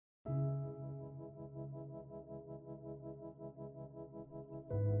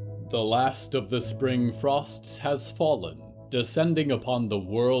The last of the spring frosts has fallen, descending upon the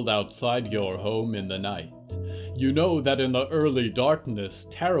world outside your home in the night. You know that in the early darkness,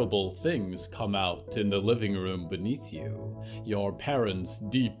 terrible things come out in the living room beneath you, your parents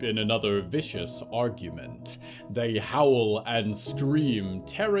deep in another vicious argument. They howl and scream,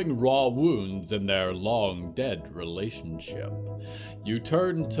 tearing raw wounds in their long-dead relationship. You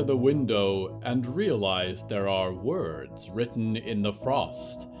turn to the window and realize there are words written in the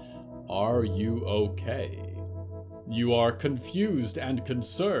frost. Are you okay? You are confused and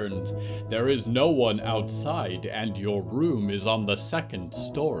concerned. There is no one outside, and your room is on the second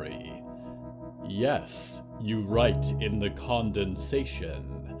story. Yes, you write in the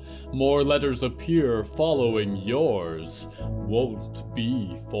condensation. More letters appear following yours. Won't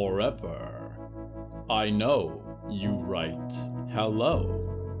be forever. I know, you write. Hello.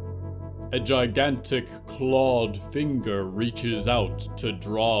 A gigantic clawed finger reaches out to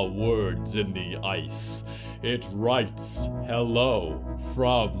draw words in the ice. It writes, "Hello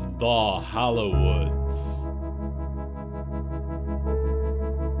from the Hallowoods."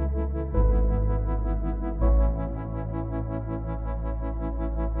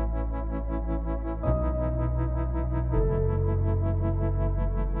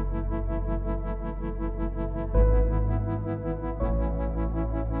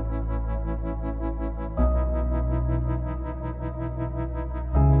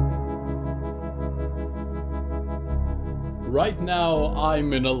 Right now,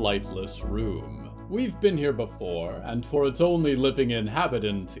 I'm in a lightless room. We've been here before, and for its only living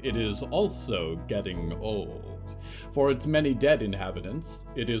inhabitant, it is also getting old. For its many dead inhabitants,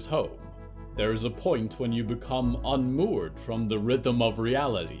 it is home. There is a point when you become unmoored from the rhythm of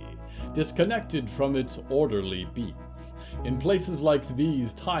reality, disconnected from its orderly beats. In places like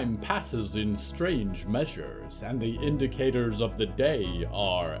these, time passes in strange measures, and the indicators of the day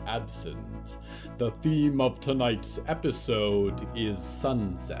are absent. The theme of tonight's episode is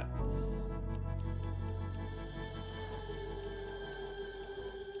sunsets.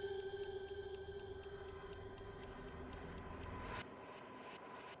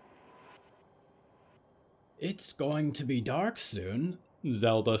 It's going to be dark soon,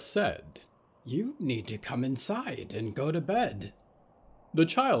 Zelda said. You need to come inside and go to bed. The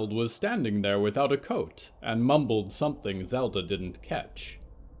child was standing there without a coat and mumbled something Zelda didn't catch.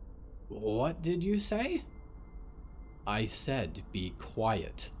 What did you say? I said be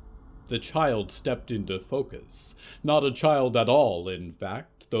quiet. The child stepped into focus. Not a child at all, in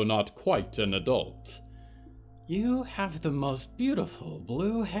fact, though not quite an adult. You have the most beautiful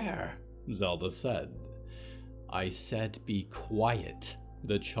blue hair, Zelda said. I said be quiet,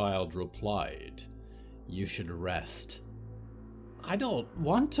 the child replied. You should rest. I don't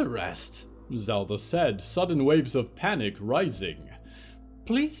want to rest, Zelda said, sudden waves of panic rising.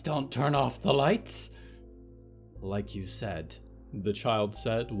 Please don't turn off the lights. Like you said, the child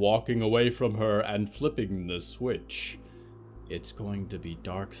said, walking away from her and flipping the switch. It's going to be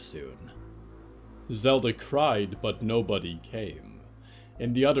dark soon. Zelda cried, but nobody came.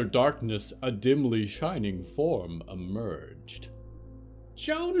 In the utter darkness, a dimly shining form emerged.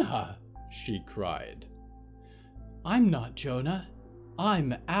 Jonah, she cried. I'm not Jonah.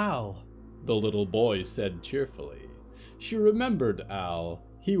 I'm Al, the little boy said cheerfully. She remembered Al.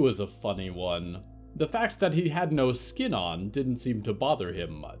 He was a funny one. The fact that he had no skin on didn't seem to bother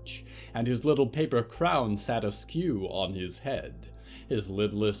him much, and his little paper crown sat askew on his head. His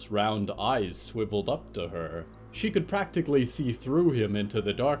lidless round eyes swiveled up to her. She could practically see through him into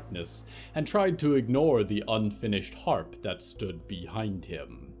the darkness, and tried to ignore the unfinished harp that stood behind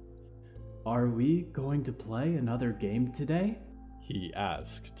him. Are we going to play another game today? He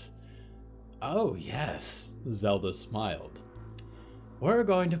asked. Oh, yes, Zelda smiled. We're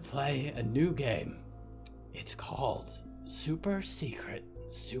going to play a new game. It's called Super Secret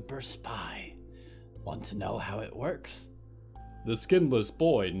Super Spy. Want to know how it works? The skinless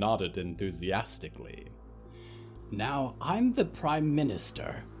boy nodded enthusiastically. Now, I'm the Prime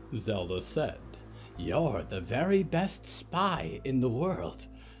Minister, Zelda said. You're the very best spy in the world.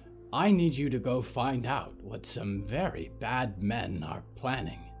 I need you to go find out what some very bad men are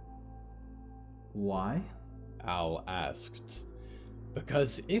planning. Why? Al asked.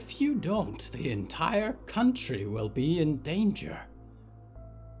 Because if you don't, the entire country will be in danger.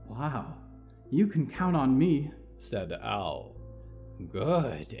 Wow, you can count on me, said Al.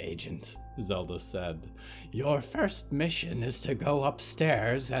 Good, Agent, Zelda said. Your first mission is to go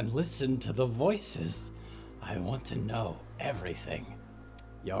upstairs and listen to the voices. I want to know everything.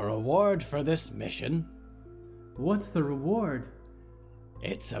 Your reward for this mission? What's the reward?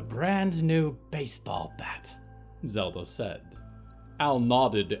 It's a brand new baseball bat, Zelda said. Al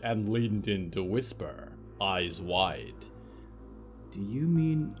nodded and leaned in to whisper, eyes wide. Do you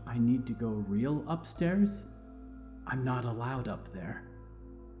mean I need to go real upstairs? I'm not allowed up there.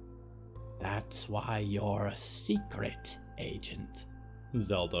 That's why you're a secret agent.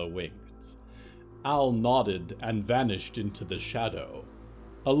 Zelda winked. Al nodded and vanished into the shadow.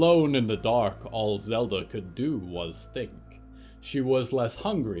 Alone in the dark, all Zelda could do was think. She was less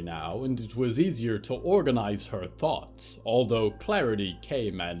hungry now, and it was easier to organize her thoughts, although clarity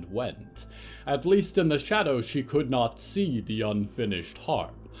came and went. At least in the shadow she could not see the unfinished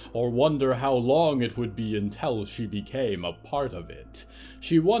harp, or wonder how long it would be until she became a part of it.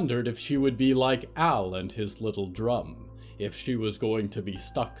 She wondered if she would be like Al and his little drum. If she was going to be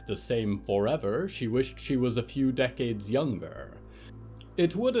stuck the same forever, she wished she was a few decades younger.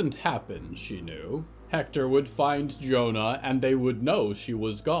 It wouldn't happen, she knew. Hector would find Jonah, and they would know she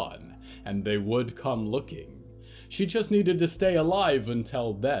was gone, and they would come looking. She just needed to stay alive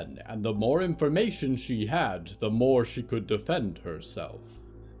until then, and the more information she had, the more she could defend herself.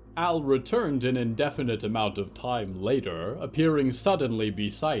 Al returned an indefinite amount of time later, appearing suddenly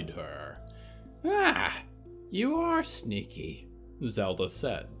beside her. Ah, you are sneaky, Zelda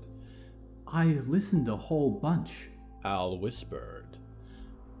said. I listened a whole bunch, Al whispered.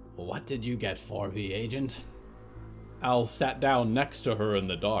 What did you get for me, Agent? Al sat down next to her in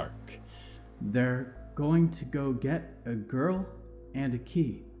the dark. They're going to go get a girl and a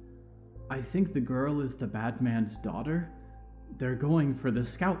key. I think the girl is the bad man's daughter. They're going for the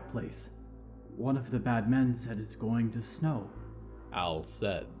scout place. One of the bad men said it's going to snow, Al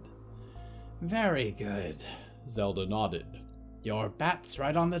said. Very good, Zelda nodded. Your bat's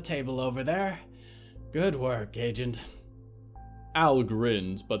right on the table over there. Good work, Agent. Al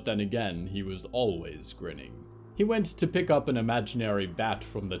grinned, but then again he was always grinning. He went to pick up an imaginary bat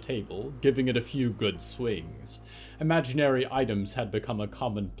from the table, giving it a few good swings. Imaginary items had become a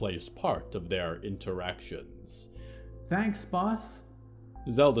commonplace part of their interactions. Thanks, boss.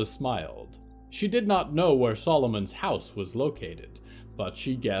 Zelda smiled. She did not know where Solomon's house was located, but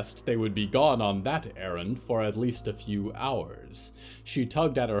she guessed they would be gone on that errand for at least a few hours. She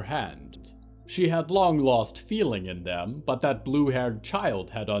tugged at her hand. She had long lost feeling in them, but that blue-haired child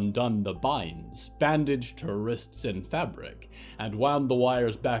had undone the binds, bandaged her wrists in fabric, and wound the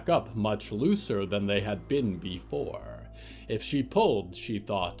wires back up much looser than they had been before. If she pulled, she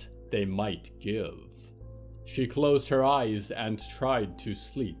thought, they might give. She closed her eyes and tried to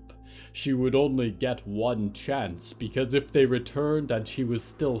sleep. She would only get one chance, because if they returned and she was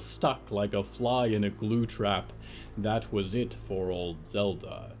still stuck like a fly in a glue trap, that was it for old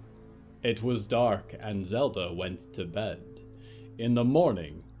Zelda. It was dark, and Zelda went to bed. In the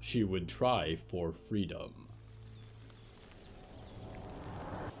morning, she would try for freedom.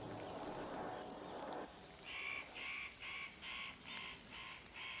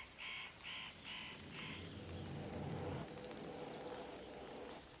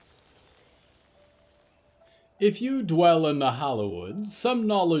 If you dwell in the Hallowoods, some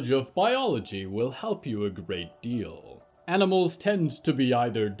knowledge of biology will help you a great deal. Animals tend to be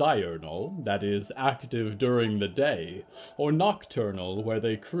either diurnal, that is, active during the day, or nocturnal, where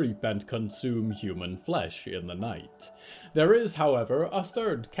they creep and consume human flesh in the night. There is, however, a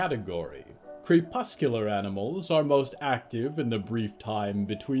third category. Crepuscular animals are most active in the brief time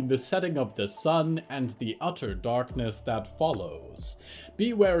between the setting of the sun and the utter darkness that follows.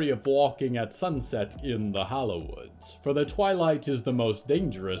 Be wary of walking at sunset in the Hallowoods, for the twilight is the most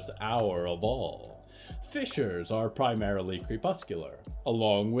dangerous hour of all. Fishers are primarily crepuscular,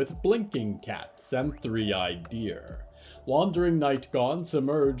 along with blinking cats and three-eyed deer. Wandering night-gaunts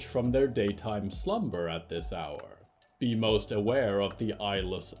emerge from their daytime slumber at this hour. Be most aware of the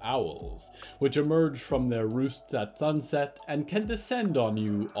eyeless owls, which emerge from their roosts at sunset and can descend on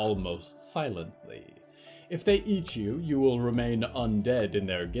you almost silently. If they eat you, you will remain undead in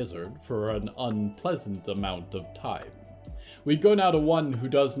their gizzard for an unpleasant amount of time. We go now to one who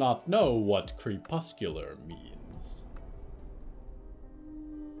does not know what crepuscular means.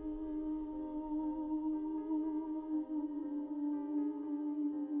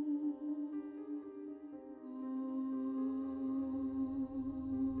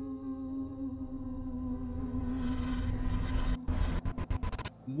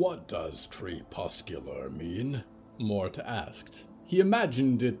 What does crepuscular mean? Mort asked. He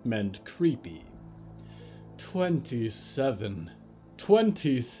imagined it meant creepy. 27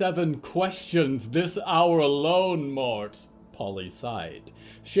 questions this hour alone, Mort, Polly sighed,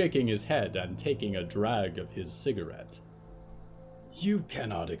 shaking his head and taking a drag of his cigarette. You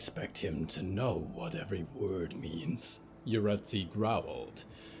cannot expect him to know what every word means, Yuretsi growled.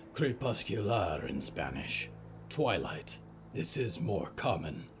 Crepuscular in Spanish. Twilight. This is more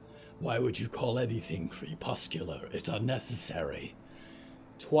common. Why would you call anything crepuscular? It's unnecessary.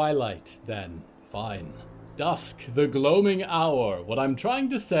 Twilight, then. Fine. Dusk, the gloaming hour. What I'm trying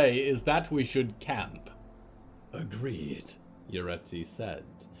to say is that we should camp. Agreed, Yaretsi said.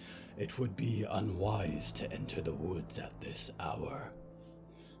 It would be unwise to enter the woods at this hour.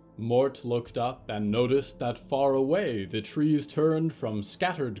 Mort looked up and noticed that far away the trees turned from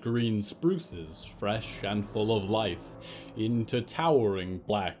scattered green spruces, fresh and full of life, into towering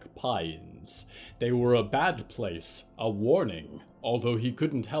black pines. They were a bad place, a warning, although he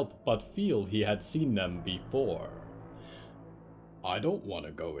couldn't help but feel he had seen them before. I don't want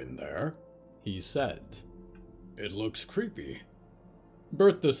to go in there, he said. It looks creepy.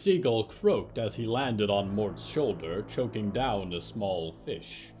 Bert the seagull croaked as he landed on Mort's shoulder, choking down a small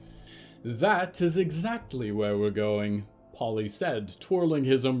fish. That is exactly where we're going, Polly said, twirling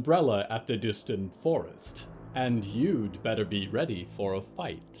his umbrella at the distant forest. And you'd better be ready for a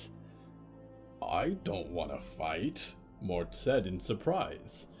fight. I don't want to fight, Mort said in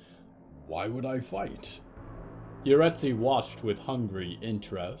surprise. Why would I fight? Yaretsi watched with hungry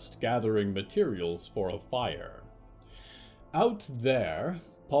interest, gathering materials for a fire. Out there,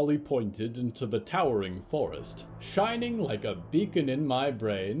 Polly pointed into the towering forest. Shining like a beacon in my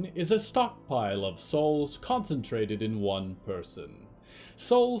brain is a stockpile of souls concentrated in one person.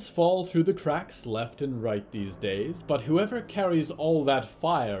 Souls fall through the cracks left and right these days, but whoever carries all that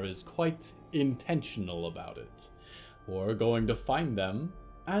fire is quite intentional about it. We're going to find them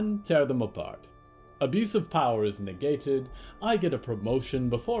and tear them apart. Abuse of power is negated, I get a promotion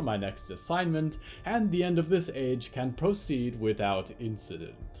before my next assignment, and the end of this age can proceed without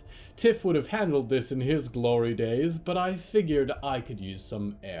incident. Tiff would have handled this in his glory days, but I figured I could use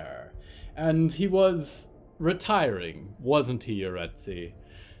some air. And he was retiring, wasn't he, Yaretsi?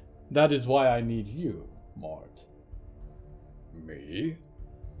 That is why I need you, Mort. Me?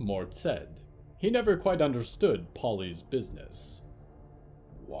 Mort said. He never quite understood Polly's business.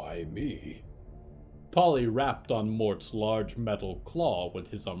 Why me? Polly rapped on Mort's large metal claw with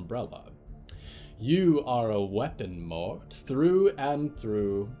his umbrella. You are a weapon, Mort, through and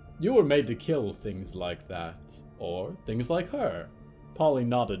through. You were made to kill things like that, or things like her. Polly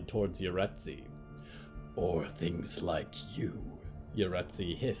nodded towards Yaretsi. Or things like you,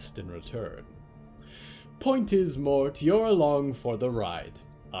 Yaretsi hissed in return. Point is, Mort, you're along for the ride.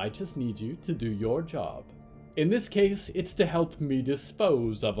 I just need you to do your job. In this case, it's to help me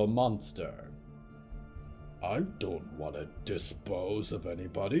dispose of a monster. I don't want to dispose of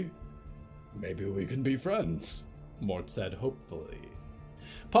anybody. Maybe we can be friends, Mort said hopefully.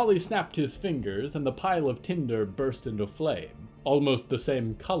 Polly snapped his fingers and the pile of tinder burst into flame, almost the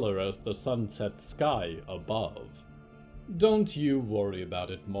same color as the sunset sky above. Don't you worry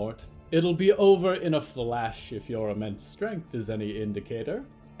about it, Mort. It'll be over in a flash if your immense strength is any indicator,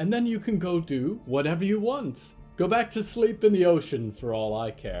 and then you can go do whatever you want. Go back to sleep in the ocean for all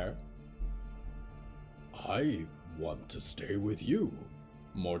I care. I want to stay with you,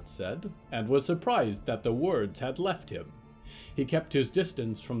 Mort said, and was surprised that the words had left him. He kept his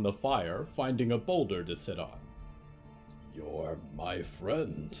distance from the fire, finding a boulder to sit on. You're my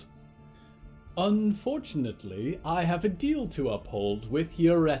friend. Unfortunately, I have a deal to uphold with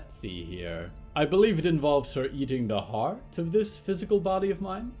Yaretsi here. I believe it involves her eating the heart of this physical body of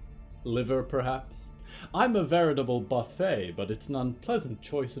mine. Liver, perhaps? I'm a veritable buffet, but it's an unpleasant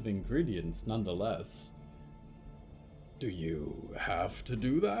choice of ingredients nonetheless. Do you have to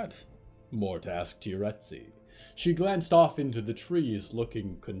do that? Mort asked Yaretsi. She glanced off into the trees,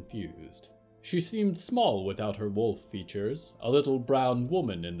 looking confused. She seemed small without her wolf features, a little brown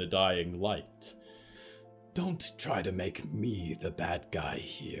woman in the dying light. Don't try to make me the bad guy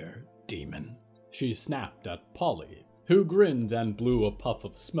here, demon, she snapped at Polly, who grinned and blew a puff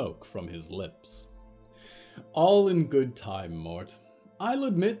of smoke from his lips. All in good time, Mort. I'll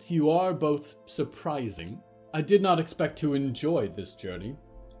admit you are both surprising. I did not expect to enjoy this journey,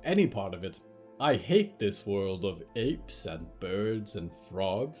 any part of it. I hate this world of apes and birds and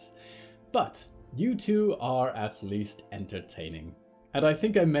frogs, but you two are at least entertaining, and I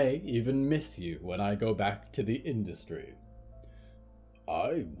think I may even miss you when I go back to the industry.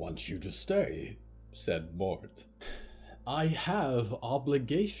 I want you to stay, said Mort. I have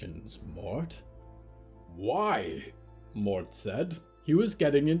obligations, Mort. Why? Mort said. He was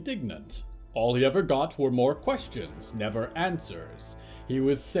getting indignant. All he ever got were more questions, never answers. He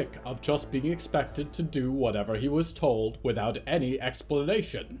was sick of just being expected to do whatever he was told without any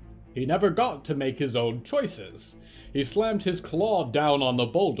explanation. He never got to make his own choices. He slammed his claw down on the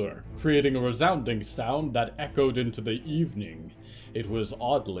boulder, creating a resounding sound that echoed into the evening. It was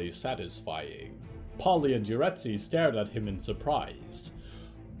oddly satisfying. Polly and Yuretsi stared at him in surprise.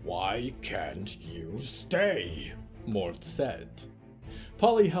 "Why can't you stay?" Mort said.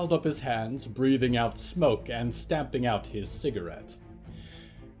 Polly held up his hands, breathing out smoke and stamping out his cigarette.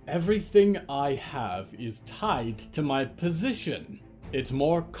 Everything I have is tied to my position. It's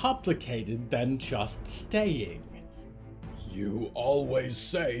more complicated than just staying. "You always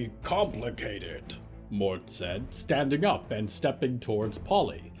say complicated," Mort said, standing up and stepping towards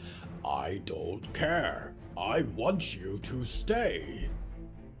Polly. "I don't care. I want you to stay."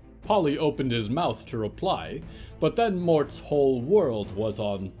 Polly opened his mouth to reply, but then Mort's whole world was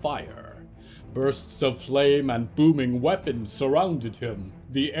on fire. Bursts of flame and booming weapons surrounded him,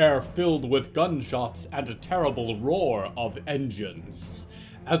 the air filled with gunshots and a terrible roar of engines.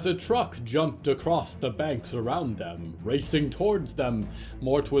 As a truck jumped across the banks around them, racing towards them,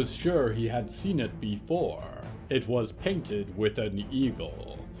 Mort was sure he had seen it before. It was painted with an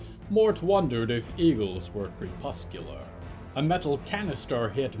eagle. Mort wondered if eagles were crepuscular. A metal canister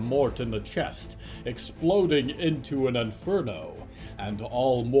hit Mort in the chest, exploding into an inferno, and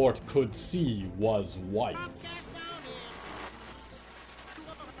all Mort could see was white.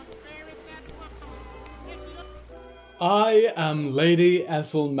 I am Lady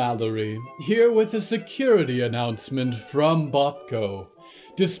Ethel Mallory, here with a security announcement from Botco.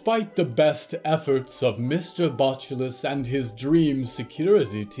 Despite the best efforts of Mr. Botulus and his dream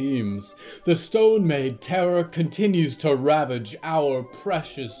security teams, the Stone Maid terror continues to ravage our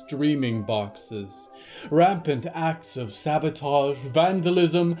precious dreaming boxes. Rampant acts of sabotage,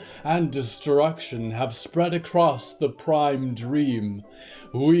 vandalism, and destruction have spread across the Prime Dream.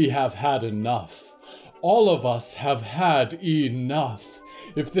 We have had enough. All of us have had enough.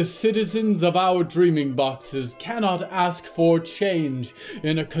 If the citizens of our dreaming boxes cannot ask for change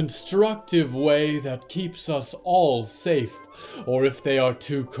in a constructive way that keeps us all safe, or if they are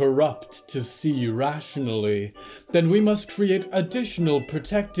too corrupt to see rationally, then we must create additional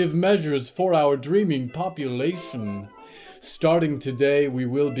protective measures for our dreaming population. Starting today, we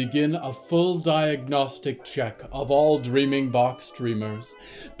will begin a full diagnostic check of all dreaming box dreamers,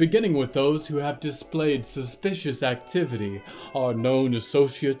 beginning with those who have displayed suspicious activity, are known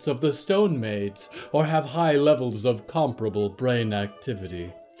associates of the Stone Maids, or have high levels of comparable brain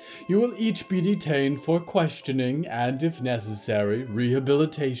activity. You will each be detained for questioning and, if necessary,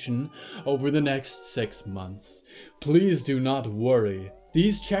 rehabilitation over the next 6 months. Please do not worry.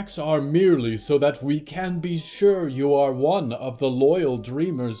 These checks are merely so that we can be sure you are one of the loyal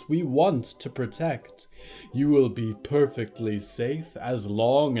dreamers we want to protect. You will be perfectly safe as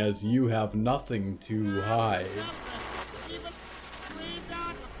long as you have nothing to hide.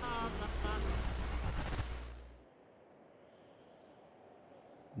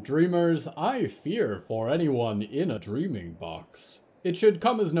 Dreamers, I fear for anyone in a dreaming box. It should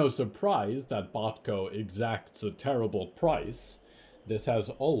come as no surprise that Botco exacts a terrible price. This has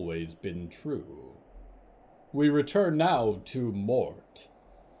always been true. We return now to Mort.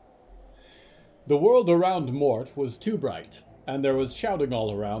 The world around Mort was too bright, and there was shouting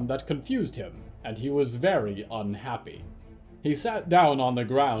all around that confused him, and he was very unhappy. He sat down on the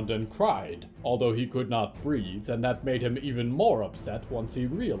ground and cried, although he could not breathe, and that made him even more upset once he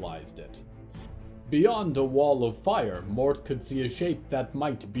realized it. Beyond a wall of fire, Mort could see a shape that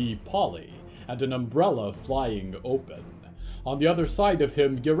might be Polly, and an umbrella flying open. On the other side of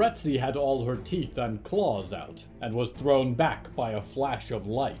him, Yuretsi had all her teeth and claws out, and was thrown back by a flash of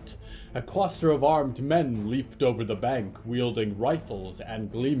light. A cluster of armed men leaped over the bank, wielding rifles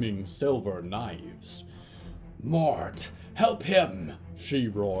and gleaming silver knives. "Mort, help him!" she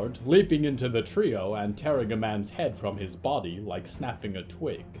roared, leaping into the trio and tearing a man's head from his body like snapping a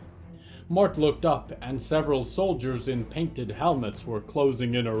twig. Mort looked up, and several soldiers in painted helmets were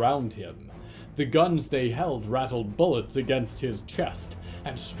closing in around him. The guns they held rattled bullets against his chest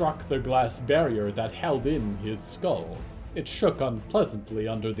and struck the glass barrier that held in his skull. It shook unpleasantly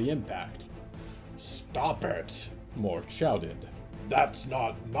under the impact. "Stop it!" Mort shouted. "That's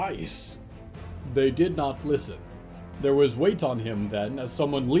not nice." They did not listen. There was weight on him then as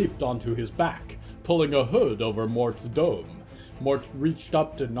someone leaped onto his back, pulling a hood over Mort's dome. Mort reached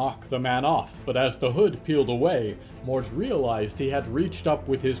up to knock the man off, but as the hood peeled away, Mort realized he had reached up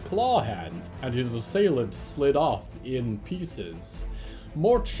with his claw hands, and his assailant slid off in pieces.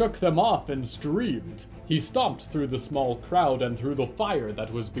 Mort shook them off and screamed. He stomped through the small crowd and through the fire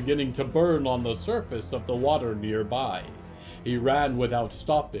that was beginning to burn on the surface of the water nearby. He ran without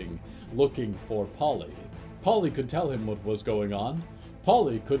stopping, looking for Polly. Polly could tell him what was going on.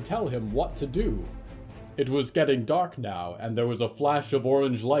 Polly could tell him what to do. It was getting dark now, and there was a flash of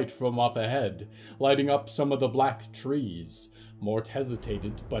orange light from up ahead, lighting up some of the black trees. Mort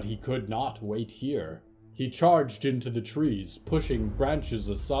hesitated, but he could not wait here. He charged into the trees, pushing branches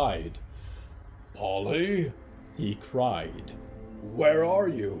aside. "Polly?" he cried. "Where are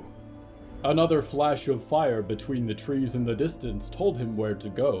you?" Another flash of fire between the trees in the distance told him where to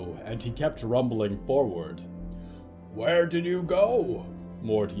go, and he kept rumbling forward. "Where did you go?"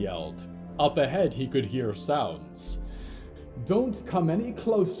 Mort yelled. Up ahead he could hear sounds. "Don't come any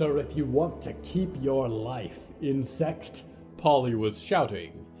closer if you want to keep your life, insect," Polly was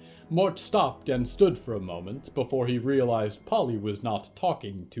shouting. Mort stopped and stood for a moment before he realized Polly was not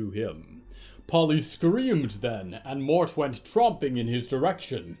talking to him. Polly screamed then, and Mort went tromping in his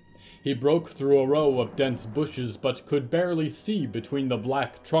direction. He broke through a row of dense bushes but could barely see between the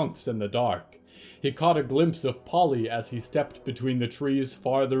black trunks in the dark. He caught a glimpse of Polly as he stepped between the trees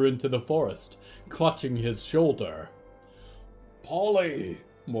farther into the forest, clutching his shoulder. "Polly,"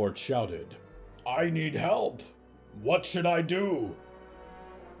 Mort shouted. "I need help. What should I do?"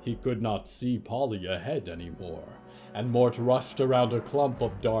 He could not see Polly ahead anymore, and Mort rushed around a clump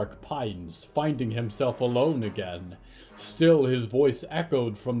of dark pines, finding himself alone again. Still his voice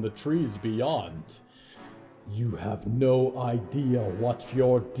echoed from the trees beyond. "You have no idea what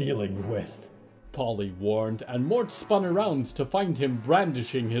you're dealing with," Polly warned, and Mort spun around to find him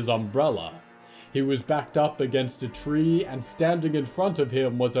brandishing his umbrella. He was backed up against a tree, and standing in front of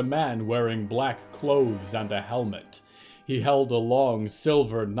him was a man wearing black clothes and a helmet. He held a long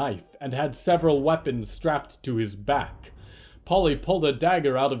silver knife and had several weapons strapped to his back. Polly pulled a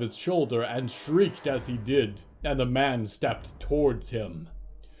dagger out of his shoulder and shrieked as he did, and the man stepped towards him.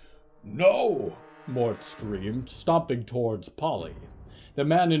 "No!" Mort screamed, stomping towards Polly. The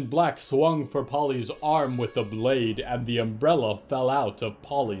man in black swung for Polly's arm with the blade, and the umbrella fell out of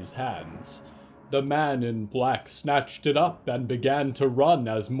Polly's hands. The man in black snatched it up and began to run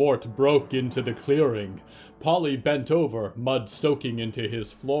as Mort broke into the clearing. Polly bent over, mud soaking into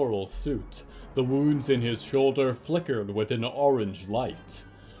his floral suit. The wounds in his shoulder flickered with an orange light.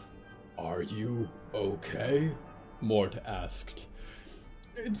 "Are you okay?" Mort asked.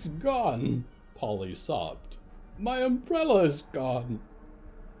 "It's gone," Polly sobbed. "My umbrella is gone."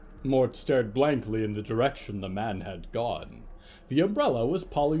 Mort stared blankly in the direction the man had gone. The umbrella was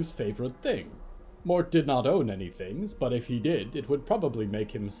Polly's favorite thing. Mort did not own any things, but if he did, it would probably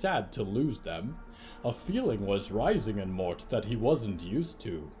make him sad to lose them. A feeling was rising in Mort that he wasn't used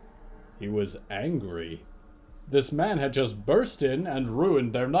to. He was angry. This man had just burst in and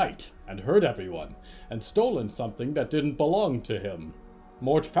ruined their night, and hurt everyone, and stolen something that didn't belong to him.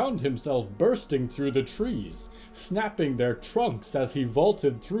 Mort found himself bursting through the trees, snapping their trunks as he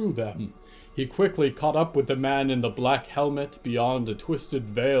vaulted through them. He quickly caught up with the man in the black helmet beyond a twisted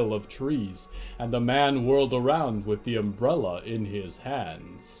veil of trees, and the man whirled around with the umbrella in his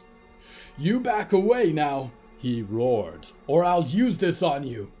hands. "You back away now," he roared, "or I'll use this on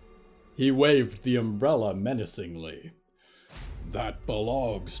you." He waved the umbrella menacingly. "That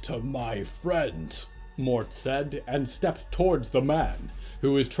belongs to my friend," Mort said, and stepped towards the man,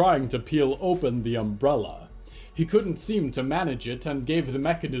 who was trying to peel open the umbrella. He couldn't seem to manage it and gave the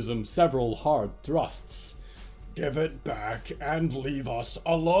mechanism several hard thrusts. "Give it back and leave us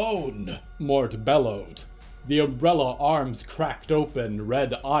alone," Mort bellowed. The umbrella arms cracked open,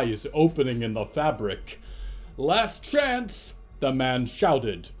 red eyes opening in the fabric. "Last chance," the man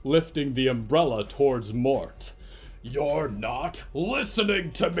shouted, lifting the umbrella towards Mort. "You're not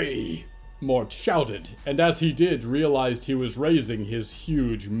listening to me," Mort shouted, and as he did, realized he was raising his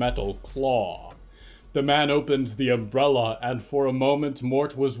huge metal claw. The man opened the umbrella, and for a moment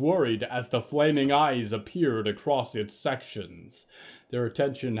Mort was worried as the flaming eyes appeared across its sections. Their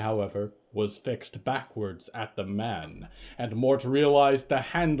attention, however, was fixed backwards at the man, and Mort realized the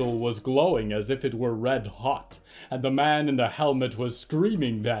handle was glowing as if it were red hot, and the man in the helmet was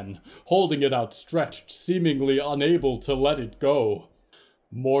screaming then, holding it outstretched, seemingly unable to let it go.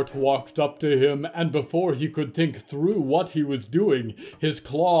 Mort walked up to him, and before he could think through what he was doing, his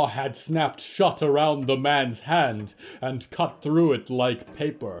claw had snapped shut around the man's hand and cut through it like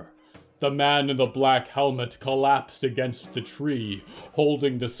paper. The man in the black helmet collapsed against the tree,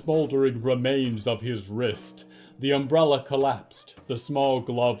 holding the smoldering remains of his wrist. The umbrella collapsed, the small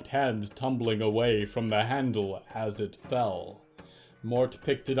gloved hand tumbling away from the handle as it fell. Mort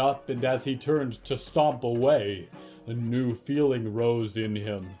picked it up, and as he turned to stomp away, a new feeling rose in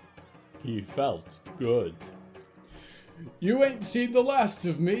him. He felt good. "You ain't seen the last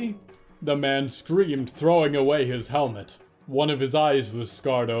of me," the man screamed, throwing away his helmet. One of his eyes was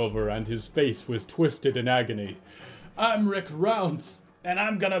scarred over, and his face was twisted in agony. "I'm Rick Rounce, and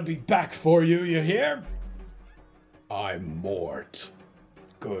I'm gonna be back for you, you hear?" I'm Mort.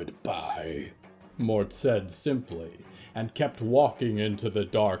 Goodbye. Mort said simply, and kept walking into the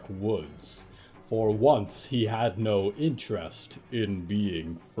dark woods. For once he had no interest in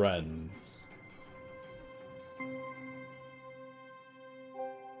being friends.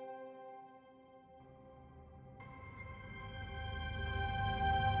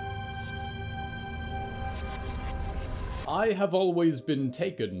 I have always been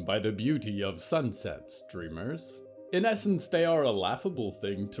taken by the beauty of sunsets, dreamers. In essence, they are a laughable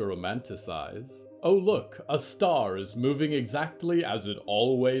thing to romanticize. Oh look, a star is moving exactly as it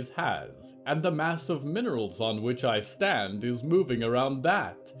always has, and the mass of minerals on which I stand is moving around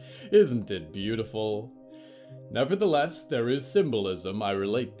that. Isn't it beautiful? Nevertheless, there is symbolism I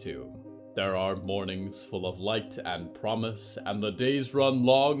relate to. There are mornings full of light and promise, and the days run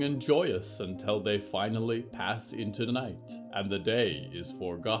long and joyous until they finally pass into night, and the day is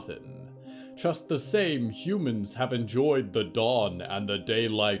forgotten. Just the same, humans have enjoyed the dawn and the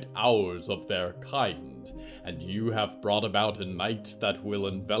daylight hours of their kind, and you have brought about a night that will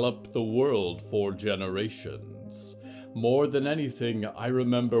envelop the world for generations. More than anything, I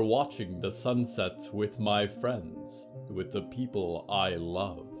remember watching the sunsets with my friends, with the people I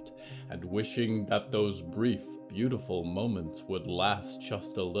loved, and wishing that those brief, beautiful moments would last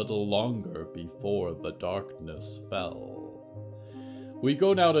just a little longer before the darkness fell. We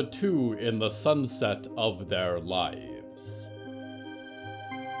go now to 2 in the sunset of their lives.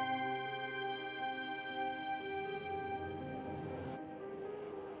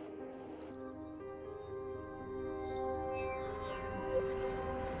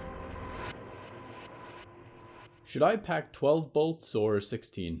 Should I pack 12 bolts or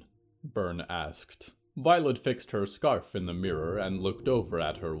 16? Byrne asked. Violet fixed her scarf in the mirror and looked over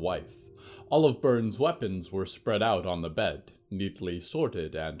at her wife. All of Byrne's weapons were spread out on the bed, neatly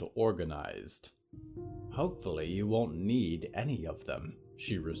sorted and organized. Hopefully you won't need any of them,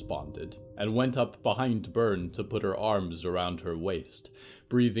 she responded, and went up behind Byrne to put her arms around her waist,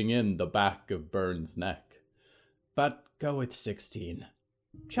 breathing in the back of Byrne's neck. But go with 16,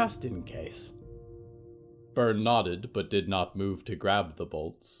 just in case. Byrne nodded, but did not move to grab the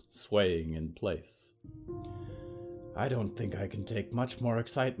bolts, swaying in place. I don't think I can take much more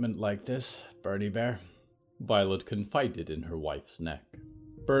excitement like this, Bernie Bear, Violet confided in her wife's neck.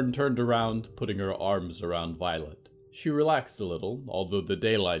 Byrne turned around, putting her arms around Violet. She relaxed a little, although the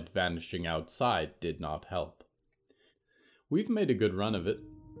daylight vanishing outside did not help. We've made a good run of it,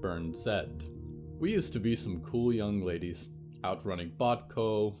 Byrne said. We used to be some cool young ladies, out running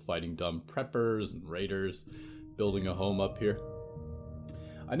Botco, fighting dumb preppers and raiders, building a home up here.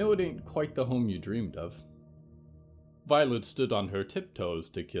 I know it ain't quite the home you dreamed of. Violet stood on her tiptoes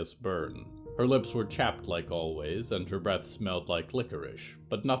to kiss Byrne. Her lips were chapped like always, and her breath smelled like licorice,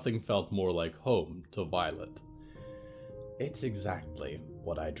 but nothing felt more like home to Violet. It's exactly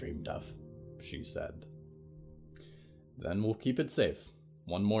what I dreamed of, she said. Then we'll keep it safe.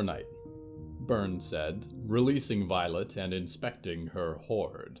 One more night, Byrne said, releasing Violet and inspecting her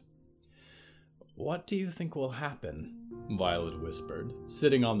hoard. What do you think will happen? Violet whispered,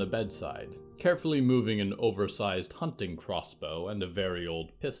 sitting on the bedside, carefully moving an oversized hunting crossbow and a very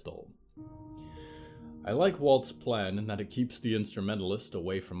old pistol. I like Walt's plan in that it keeps the instrumentalist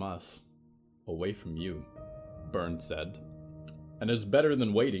away from us. Away from you, Byrne said. And is better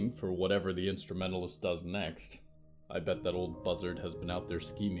than waiting for whatever the instrumentalist does next. I bet that old buzzard has been out there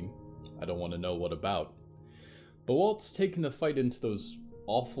scheming. I don't want to know what about. But Walt's taken the fight into those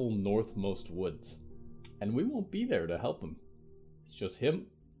awful northmost woods, and we won't be there to help him. It's just him,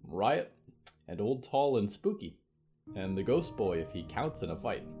 Riot, and Old Tall and Spooky, and the Ghost Boy if he counts in a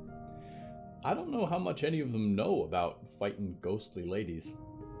fight. I don't know how much any of them know about fighting ghostly ladies.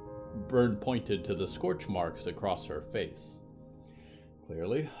 Byrne pointed to the scorch marks across her face.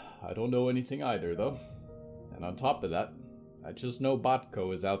 Clearly, I don't know anything either, though. And on top of that, I just know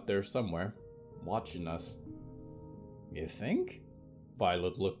Botco is out there somewhere, watching us. You think?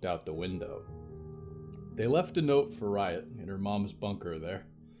 Violet looked out the window. They left a note for Riot in her mom's bunker there.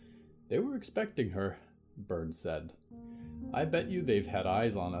 They were expecting her, Byrne said. I bet you they've had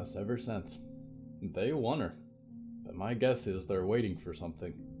eyes on us ever since. They want her, but my guess is they're waiting for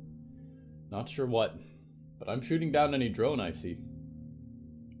something. Not sure what, but I'm shooting down any drone I see.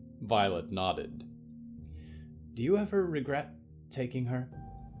 Violet nodded. Do you ever regret taking her?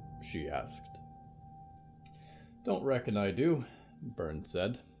 She asked. Don't reckon I do, Byrne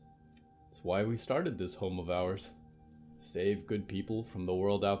said. It's why we started this home of ours. Save good people from the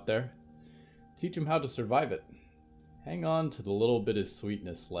world out there. Teach them how to survive it. Hang on to the little bit of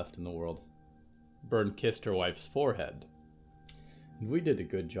sweetness left in the world. Byrne kissed her wife's forehead. And we did a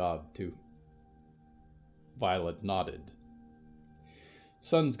good job, too. Violet nodded.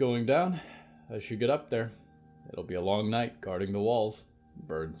 Sun's going down. I should get up there. It'll be a long night guarding the walls,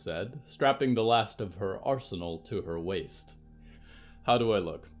 Byrne said, strapping the last of her arsenal to her waist. How do I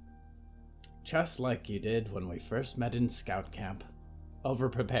look? Just like you did when we first met in scout camp.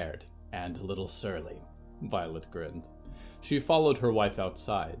 Overprepared and a little surly. Violet grinned. She followed her wife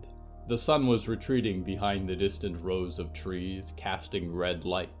outside. The sun was retreating behind the distant rows of trees, casting red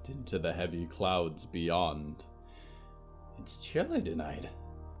light into the heavy clouds beyond. It's chilly tonight.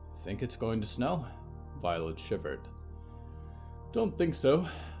 Think it's going to snow? Violet shivered. Don't think so,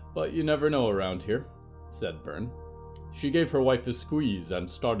 but you never know around here, said Byrne. She gave her wife a squeeze and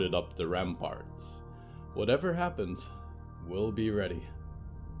started up the ramparts. Whatever happens, we'll be ready.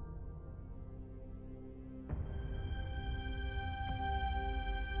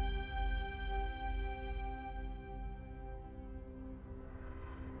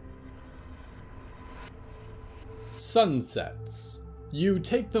 Sunsets. You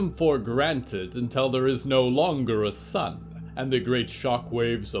take them for granted until there is no longer a sun, and the great shock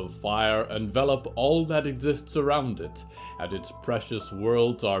waves of fire envelop all that exists around it, and its precious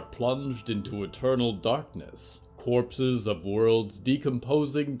worlds are plunged into eternal darkness, corpses of worlds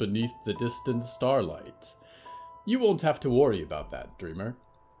decomposing beneath the distant starlight. You won't have to worry about that, dreamer.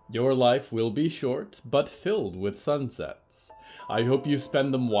 Your life will be short, but filled with sunsets. I hope you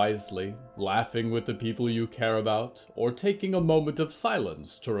spend them wisely, laughing with the people you care about, or taking a moment of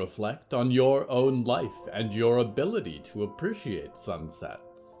silence to reflect on your own life and your ability to appreciate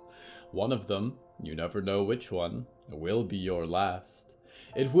sunsets. One of them, you never know which one, will be your last.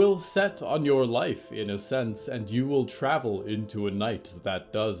 It will set on your life, in a sense, and you will travel into a night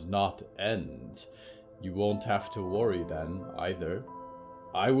that does not end. You won't have to worry then, either.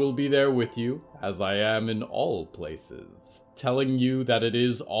 I will be there with you, as I am in all places, telling you that it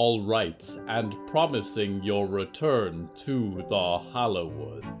is all right, and promising your return to the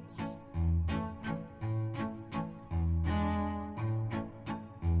Hallowoods.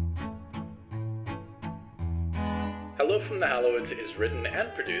 Hello from the Hallowoods is written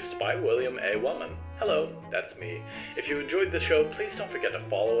and produced by William A. Wellman. Hello, that's me. If you enjoyed the show, please don't forget to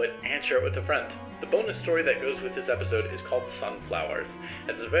follow it and share it with a friend. The bonus story that goes with this episode is called Sunflowers,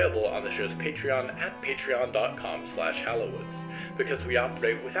 and is available on the show's Patreon at patreon.com/Hallowoods. Because we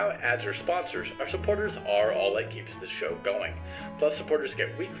operate without ads or sponsors, our supporters are all that keeps the show going. Plus, supporters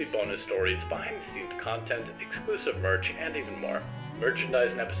get weekly bonus stories, behind-the-scenes content, exclusive merch, and even more.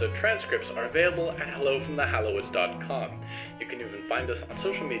 Merchandise and episode transcripts are available at hellofromthehallowoods.com. You can even find us on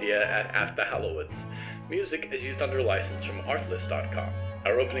social media at @thehallowoods. Music is used under license from artlist.com.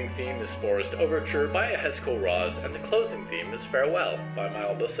 Our opening theme is Forest Overture by Haskell Ross, and the closing theme is Farewell by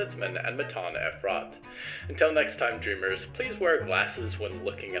Malba Sitzman and Matan Efrat. Until next time, dreamers, please wear glasses when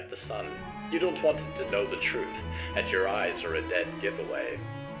looking at the sun. You don't want it to know the truth, and your eyes are a dead giveaway.